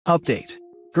Update.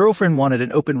 Girlfriend wanted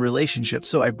an open relationship,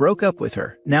 so I broke up with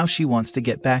her. Now she wants to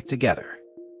get back together.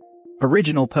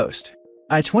 Original post.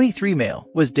 I, 23 male,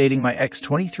 was dating my ex,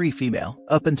 23 female.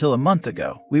 Up until a month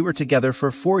ago, we were together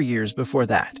for 4 years before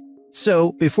that.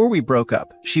 So, before we broke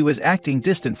up, she was acting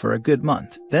distant for a good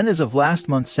month. Then as of last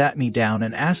month sat me down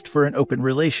and asked for an open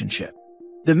relationship.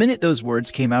 The minute those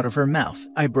words came out of her mouth,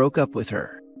 I broke up with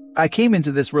her. I came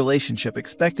into this relationship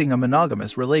expecting a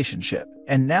monogamous relationship,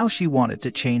 and now she wanted to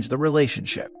change the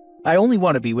relationship. I only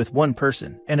want to be with one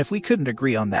person, and if we couldn't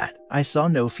agree on that, I saw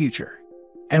no future.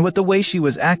 And with the way she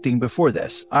was acting before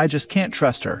this, I just can't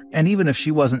trust her, and even if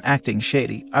she wasn't acting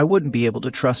shady, I wouldn't be able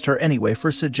to trust her anyway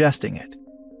for suggesting it.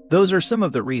 Those are some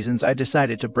of the reasons I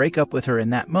decided to break up with her in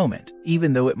that moment,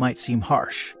 even though it might seem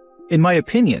harsh. In my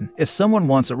opinion, if someone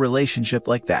wants a relationship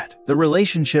like that, the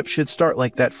relationship should start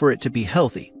like that for it to be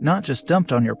healthy, not just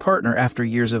dumped on your partner after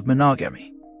years of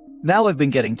monogamy. Now I've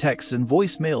been getting texts and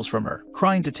voicemails from her,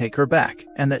 crying to take her back,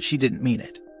 and that she didn't mean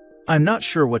it. I'm not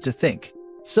sure what to think.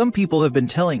 Some people have been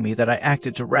telling me that I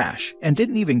acted too rash and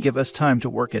didn't even give us time to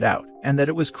work it out, and that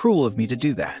it was cruel of me to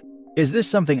do that. Is this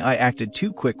something I acted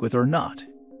too quick with or not?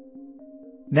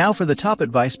 Now for the top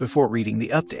advice before reading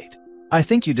the update. I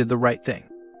think you did the right thing.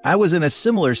 I was in a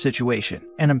similar situation,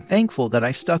 and I'm thankful that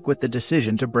I stuck with the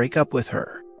decision to break up with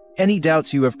her. Any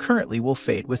doubts you have currently will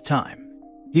fade with time.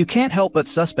 You can't help but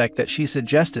suspect that she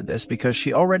suggested this because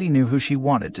she already knew who she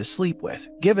wanted to sleep with,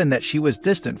 given that she was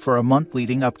distant for a month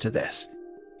leading up to this.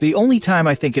 The only time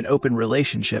I think an open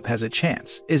relationship has a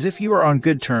chance is if you are on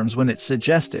good terms when it's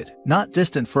suggested, not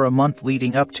distant for a month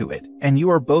leading up to it, and you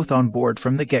are both on board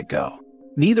from the get-go.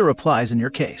 Neither applies in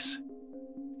your case.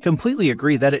 Completely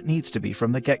agree that it needs to be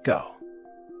from the get-go.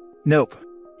 Nope.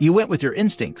 You went with your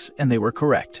instincts and they were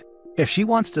correct. If she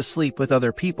wants to sleep with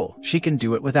other people, she can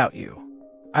do it without you.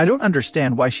 I don't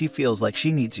understand why she feels like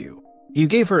she needs you. You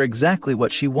gave her exactly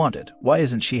what she wanted. Why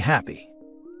isn't she happy?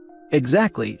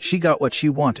 Exactly, she got what she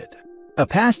wanted. A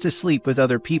pass to sleep with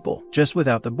other people, just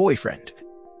without the boyfriend.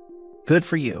 Good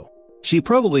for you. She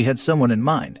probably had someone in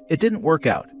mind, it didn't work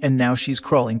out, and now she's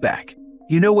crawling back.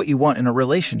 You know what you want in a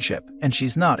relationship, and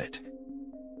she's not it.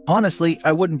 Honestly,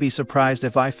 I wouldn't be surprised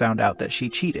if I found out that she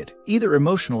cheated, either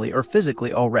emotionally or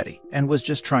physically already, and was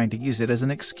just trying to use it as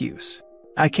an excuse.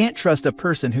 I can't trust a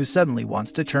person who suddenly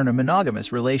wants to turn a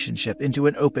monogamous relationship into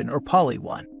an open or poly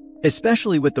one.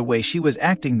 Especially with the way she was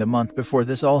acting the month before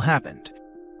this all happened.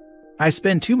 I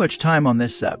spend too much time on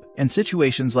this sub, and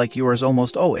situations like yours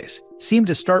almost always seem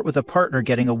to start with a partner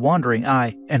getting a wandering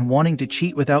eye and wanting to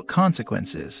cheat without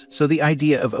consequences, so the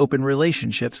idea of open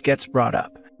relationships gets brought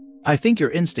up. I think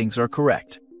your instincts are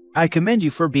correct. I commend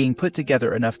you for being put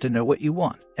together enough to know what you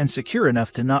want, and secure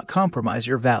enough to not compromise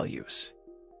your values.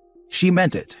 She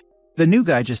meant it. The new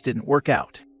guy just didn't work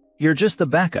out. You're just the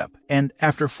backup, and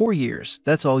after 4 years,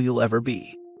 that's all you'll ever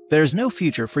be. There's no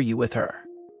future for you with her.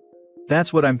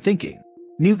 That's what I'm thinking.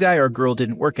 New guy or girl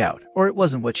didn't work out, or it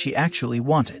wasn't what she actually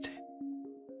wanted.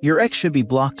 Your ex should be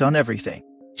blocked on everything.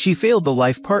 She failed the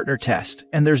life partner test,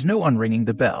 and there's no unringing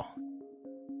the bell.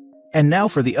 And now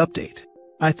for the update.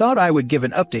 I thought I would give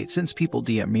an update since people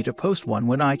DM me to post one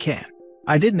when I can.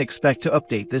 I didn't expect to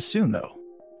update this soon though.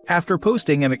 After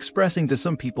posting and expressing to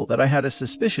some people that I had a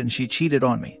suspicion she cheated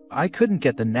on me, I couldn't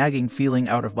get the nagging feeling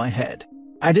out of my head.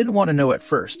 I didn't want to know at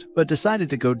first, but decided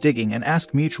to go digging and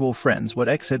ask mutual friends what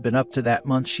ex had been up to that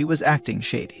month she was acting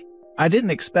shady. I didn't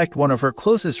expect one of her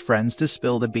closest friends to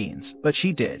spill the beans, but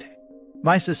she did.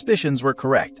 My suspicions were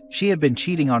correct. She had been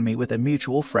cheating on me with a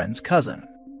mutual friend's cousin.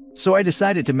 So I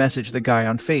decided to message the guy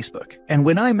on Facebook, and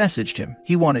when I messaged him,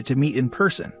 he wanted to meet in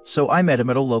person, so I met him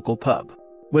at a local pub.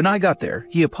 When I got there,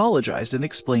 he apologized and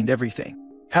explained everything.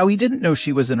 How he didn't know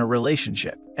she was in a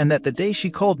relationship, and that the day she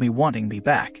called me wanting me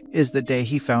back is the day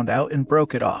he found out and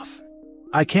broke it off.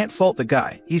 I can't fault the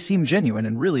guy, he seemed genuine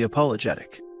and really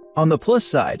apologetic. On the plus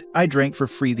side, I drank for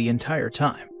free the entire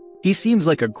time. He seems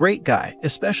like a great guy,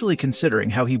 especially considering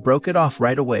how he broke it off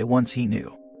right away once he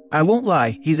knew. I won't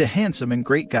lie, he's a handsome and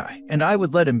great guy, and I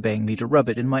would let him bang me to rub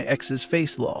it in my ex's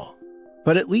face lol.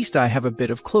 But at least I have a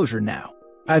bit of closure now.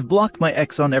 I've blocked my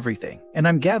ex on everything, and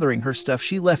I'm gathering her stuff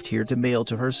she left here to mail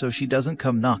to her so she doesn't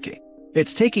come knocking.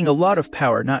 It's taking a lot of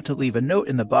power not to leave a note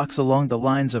in the box along the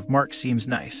lines of "Mark seems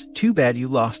nice, too bad you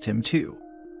lost him too."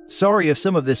 Sorry if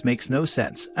some of this makes no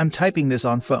sense, I'm typing this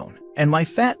on phone, and my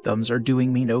fat thumbs are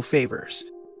doing me no favors.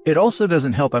 It also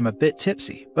doesn't help I'm a bit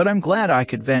tipsy, but I'm glad I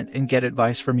could vent and get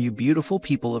advice from you beautiful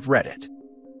people of Reddit.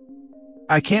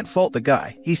 I can't fault the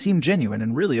guy, he seemed genuine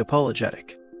and really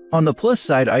apologetic. On the plus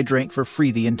side, I drank for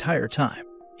free the entire time.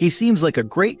 He seems like a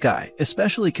great guy,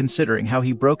 especially considering how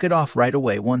he broke it off right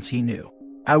away once he knew.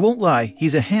 I won't lie,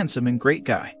 he's a handsome and great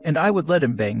guy, and I would let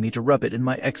him bang me to rub it in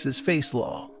my ex's face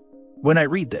lol. When I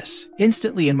read this,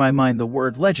 instantly in my mind the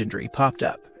word legendary popped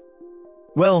up.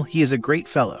 Well, he is a great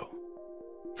fellow.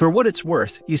 For what it's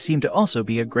worth, you seem to also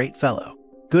be a great fellow.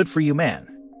 Good for you, man.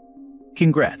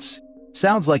 Congrats.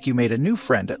 Sounds like you made a new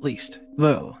friend at least,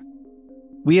 though.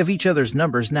 We have each other's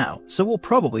numbers now, so we'll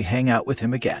probably hang out with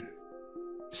him again.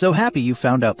 So happy you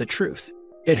found out the truth.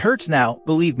 It hurts now,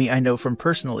 believe me, I know from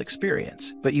personal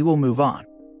experience, but you will move on.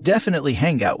 Definitely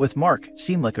hang out with Mark,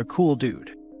 seemed like a cool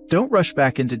dude. Don't rush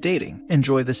back into dating,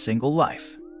 enjoy the single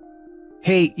life.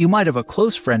 Hey, you might have a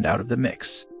close friend out of the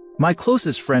mix. My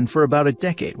closest friend for about a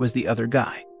decade was the other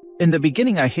guy. In the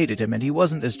beginning I hated him and he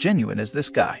wasn't as genuine as this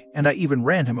guy, and I even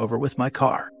ran him over with my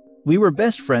car. We were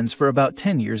best friends for about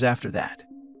 10 years after that.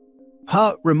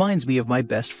 Reminds me of my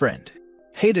best friend.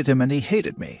 Hated him and he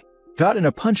hated me. Got in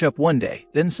a punch-up one day,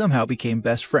 then somehow became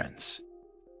best friends.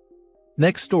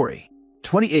 Next story.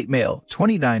 28 male,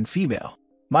 29 female.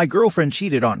 My girlfriend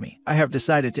cheated on me. I have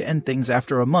decided to end things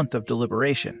after a month of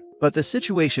deliberation, but the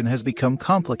situation has become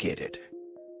complicated.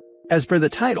 As per the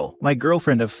title, my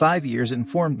girlfriend of 5 years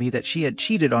informed me that she had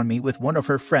cheated on me with one of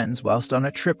her friends whilst on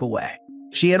a trip away.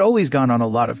 She had always gone on a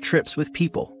lot of trips with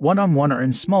people, one-on-one or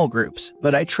in small groups,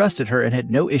 but I trusted her and had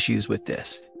no issues with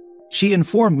this. She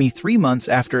informed me 3 months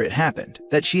after it happened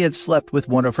that she had slept with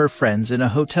one of her friends in a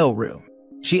hotel room.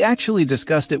 She actually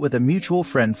discussed it with a mutual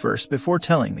friend first before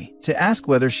telling me to ask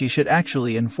whether she should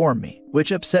actually inform me,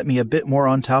 which upset me a bit more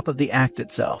on top of the act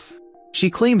itself. She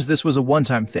claims this was a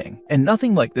one-time thing, and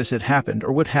nothing like this had happened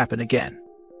or would happen again.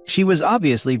 She was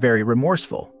obviously very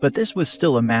remorseful, but this was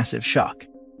still a massive shock.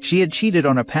 She had cheated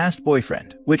on a past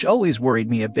boyfriend, which always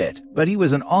worried me a bit, but he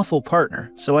was an awful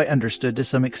partner, so I understood to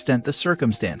some extent the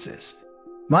circumstances.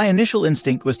 My initial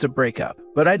instinct was to break up,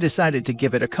 but I decided to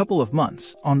give it a couple of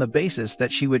months on the basis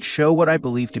that she would show what I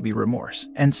believe to be remorse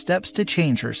and steps to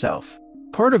change herself.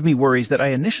 Part of me worries that I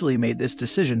initially made this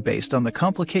decision based on the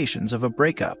complications of a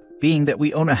breakup, being that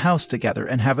we own a house together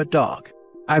and have a dog.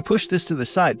 I pushed this to the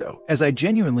side though, as I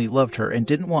genuinely loved her and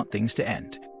didn't want things to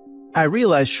end. I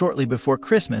realized shortly before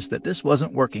Christmas that this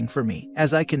wasn't working for me,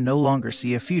 as I can no longer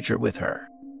see a future with her.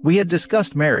 We had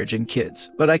discussed marriage and kids,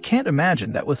 but I can't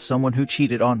imagine that with someone who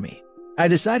cheated on me. I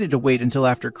decided to wait until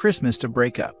after Christmas to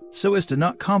break up, so as to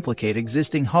not complicate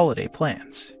existing holiday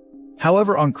plans.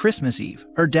 However, on Christmas Eve,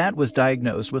 her dad was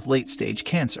diagnosed with late-stage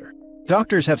cancer.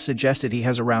 Doctors have suggested he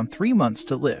has around 3 months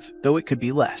to live, though it could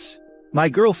be less. My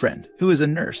girlfriend, who is a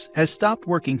nurse, has stopped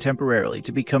working temporarily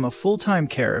to become a full-time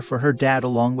carer for her dad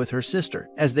along with her sister,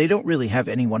 as they don't really have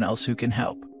anyone else who can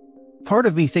help. Part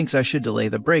of me thinks I should delay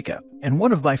the breakup, and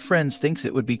one of my friends thinks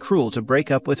it would be cruel to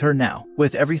break up with her now,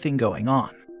 with everything going on.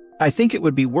 I think it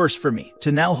would be worse for me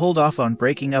to now hold off on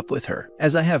breaking up with her,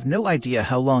 as I have no idea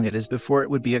how long it is before it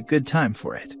would be a good time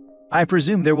for it. I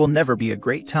presume there will never be a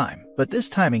great time, but this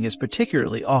timing is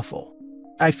particularly awful.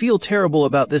 I feel terrible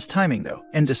about this timing though,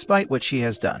 and despite what she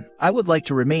has done, I would like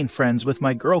to remain friends with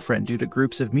my girlfriend due to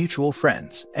groups of mutual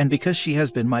friends, and because she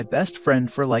has been my best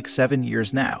friend for like 7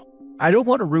 years now. I don't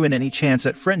want to ruin any chance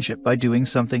at friendship by doing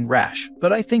something rash,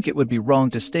 but I think it would be wrong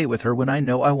to stay with her when I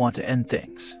know I want to end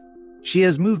things. She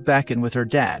has moved back in with her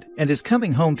dad, and is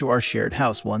coming home to our shared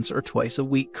house once or twice a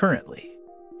week currently.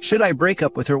 Should I break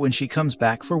up with her when she comes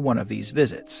back for one of these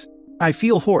visits? I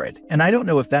feel horrid, and I don't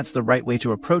know if that's the right way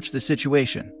to approach the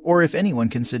situation, or if anyone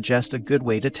can suggest a good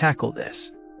way to tackle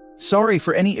this. Sorry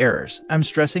for any errors, I'm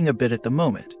stressing a bit at the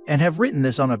moment, and have written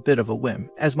this on a bit of a whim,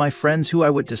 as my friends who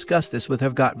I would discuss this with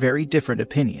have got very different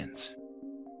opinions.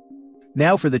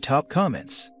 Now for the top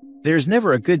comments. There's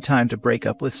never a good time to break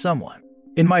up with someone.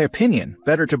 In my opinion,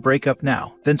 better to break up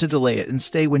now than to delay it and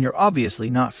stay when you're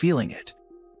obviously not feeling it.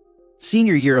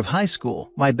 Senior year of high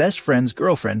school, my best friend's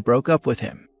girlfriend broke up with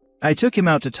him. I took him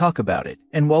out to talk about it,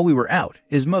 and while we were out,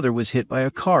 his mother was hit by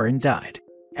a car and died.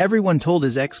 Everyone told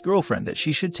his ex-girlfriend that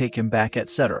she should take him back,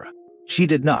 etc. She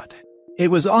did not.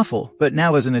 It was awful, but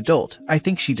now as an adult, I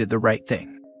think she did the right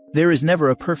thing. There is never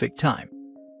a perfect time.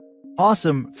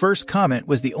 Awesome, first comment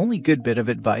was the only good bit of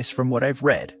advice from what I've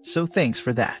read, so thanks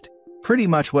for that. Pretty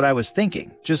much what I was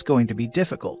thinking, just going to be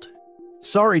difficult.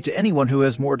 Sorry to anyone who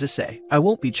has more to say, I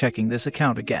won't be checking this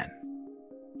account again.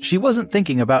 She wasn't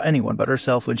thinking about anyone but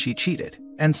herself when she cheated,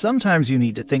 and sometimes you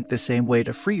need to think the same way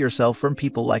to free yourself from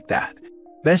people like that.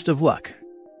 Best of luck.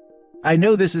 I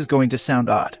know this is going to sound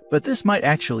odd, but this might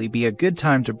actually be a good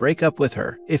time to break up with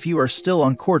her if you are still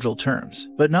on cordial terms,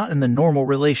 but not in the normal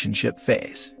relationship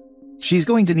phase. She's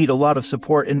going to need a lot of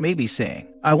support and maybe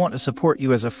saying, I want to support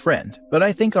you as a friend, but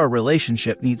I think our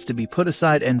relationship needs to be put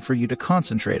aside and for you to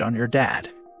concentrate on your dad.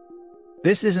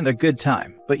 This isn't a good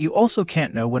time, but you also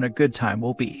can't know when a good time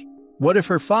will be. What if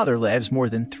her father lives more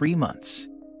than 3 months?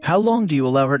 How long do you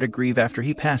allow her to grieve after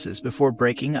he passes before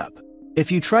breaking up?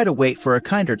 If you try to wait for a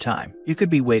kinder time, you could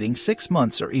be waiting 6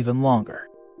 months or even longer.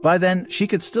 By then, she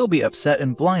could still be upset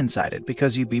and blindsided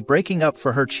because you'd be breaking up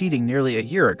for her cheating nearly a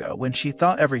year ago when she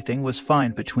thought everything was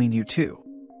fine between you two.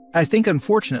 I think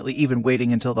unfortunately even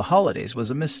waiting until the holidays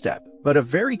was a misstep, but a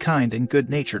very kind and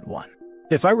good-natured one.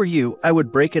 If I were you, I would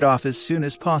break it off as soon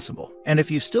as possible, and if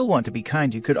you still want to be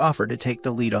kind, you could offer to take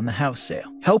the lead on the house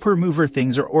sale, help her move her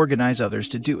things or organize others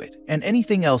to do it, and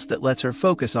anything else that lets her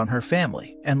focus on her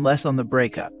family and less on the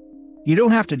breakup. You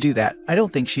don't have to do that, I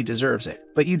don't think she deserves it,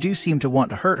 but you do seem to want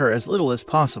to hurt her as little as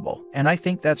possible, and I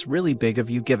think that's really big of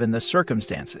you given the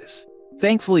circumstances.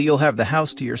 Thankfully, you'll have the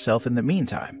house to yourself in the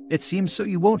meantime, it seems, so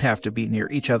you won't have to be near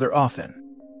each other often.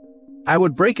 I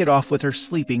would break it off with her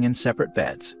sleeping in separate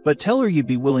beds, but tell her you'd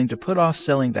be willing to put off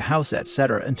selling the house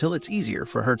etc. until it's easier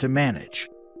for her to manage.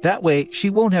 That way,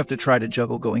 she won't have to try to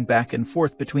juggle going back and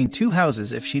forth between 2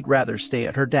 houses if she'd rather stay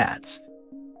at her dad's.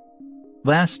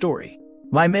 Last story.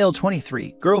 My male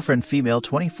 23, girlfriend female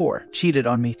 24, cheated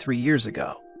on me 3 years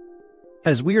ago.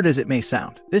 As weird as it may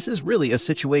sound, this is really a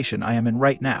situation I am in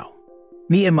right now.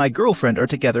 Me and my girlfriend are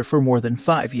together for more than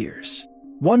 5 years.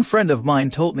 One friend of mine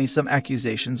told me some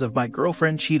accusations of my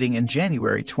girlfriend cheating in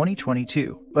January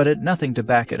 2022, but had nothing to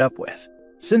back it up with.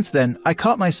 Since then, I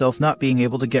caught myself not being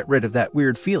able to get rid of that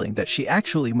weird feeling that she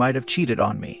actually might have cheated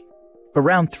on me.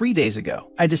 Around 3 days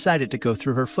ago, I decided to go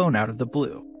through her phone out of the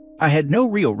blue. I had no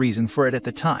real reason for it at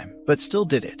the time, but still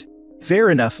did it.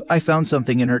 Fair enough, I found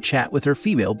something in her chat with her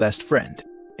female best friend.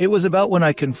 It was about when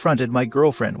I confronted my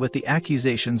girlfriend with the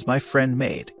accusations my friend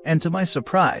made, and to my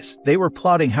surprise, they were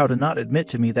plotting how to not admit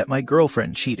to me that my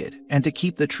girlfriend cheated, and to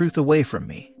keep the truth away from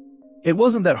me. It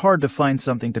wasn't that hard to find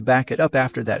something to back it up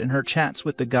after that in her chats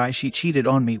with the guy she cheated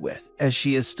on me with, as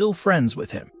she is still friends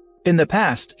with him. In the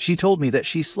past, she told me that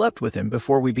she slept with him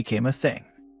before we became a thing.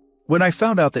 When I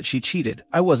found out that she cheated,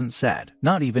 I wasn't sad,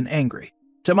 not even angry.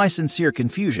 To my sincere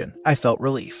confusion, I felt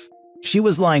relief. She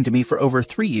was lying to me for over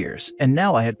 3 years, and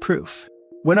now I had proof.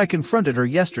 When I confronted her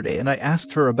yesterday and I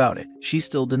asked her about it, she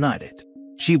still denied it.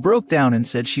 She broke down and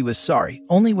said she was sorry,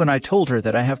 only when I told her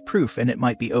that I have proof and it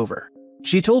might be over.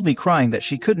 She told me crying that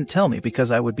she couldn't tell me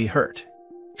because I would be hurt.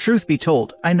 Truth be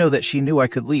told, I know that she knew I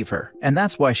could leave her, and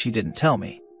that's why she didn't tell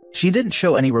me. She didn't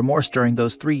show any remorse during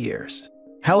those 3 years.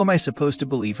 How am I supposed to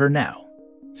believe her now?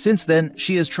 Since then,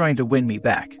 she is trying to win me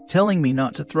back, telling me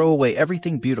not to throw away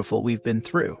everything beautiful we've been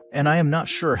through, and I am not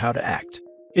sure how to act.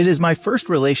 It is my first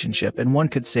relationship and one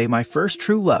could say my first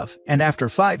true love, and after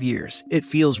 5 years, it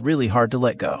feels really hard to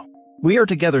let go. We are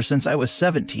together since I was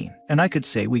 17, and I could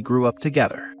say we grew up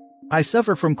together. I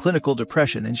suffer from clinical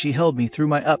depression and she held me through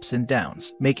my ups and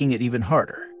downs, making it even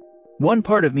harder. One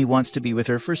part of me wants to be with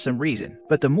her for some reason,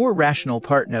 but the more rational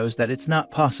part knows that it's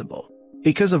not possible.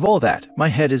 Because of all that, my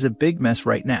head is a big mess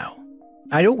right now.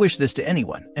 I don't wish this to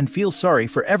anyone and feel sorry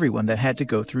for everyone that had to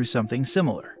go through something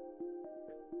similar.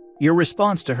 Your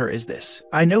response to her is this: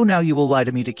 I know now you will lie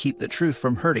to me to keep the truth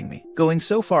from hurting me, going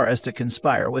so far as to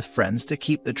conspire with friends to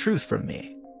keep the truth from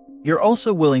me. You're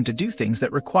also willing to do things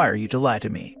that require you to lie to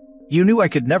me. You knew I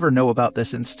could never know about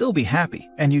this and still be happy,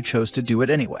 and you chose to do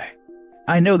it anyway.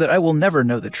 I know that I will never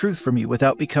know the truth from you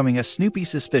without becoming a snoopy,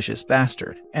 suspicious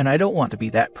bastard, and I don't want to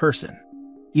be that person.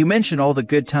 You mention all the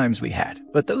good times we had,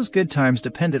 but those good times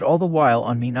depended all the while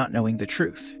on me not knowing the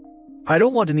truth. I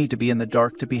don't want to need to be in the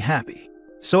dark to be happy,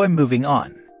 so I'm moving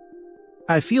on.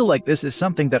 I feel like this is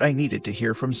something that I needed to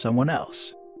hear from someone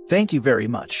else. Thank you very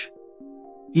much.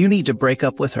 You need to break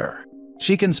up with her.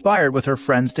 She conspired with her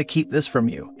friends to keep this from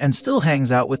you and still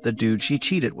hangs out with the dude she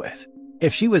cheated with.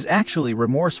 If she was actually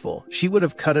remorseful, she would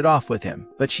have cut it off with him,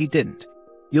 but she didn't.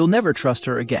 You'll never trust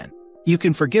her again. You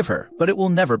can forgive her, but it will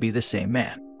never be the same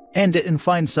man. End it and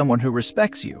find someone who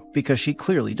respects you, because she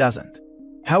clearly doesn't.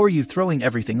 How are you throwing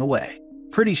everything away?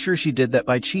 Pretty sure she did that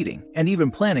by cheating, and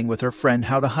even planning with her friend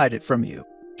how to hide it from you.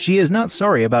 She is not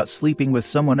sorry about sleeping with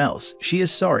someone else, she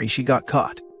is sorry she got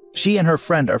caught. She and her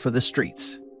friend are for the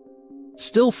streets.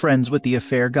 Still friends with the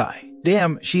affair guy.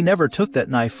 Damn, she never took that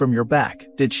knife from your back,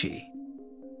 did she?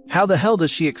 How the hell does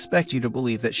she expect you to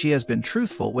believe that she has been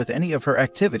truthful with any of her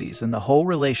activities in the whole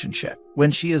relationship,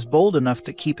 when she is bold enough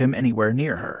to keep him anywhere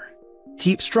near her?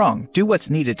 Keep strong, do what's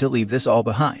needed to leave this all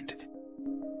behind.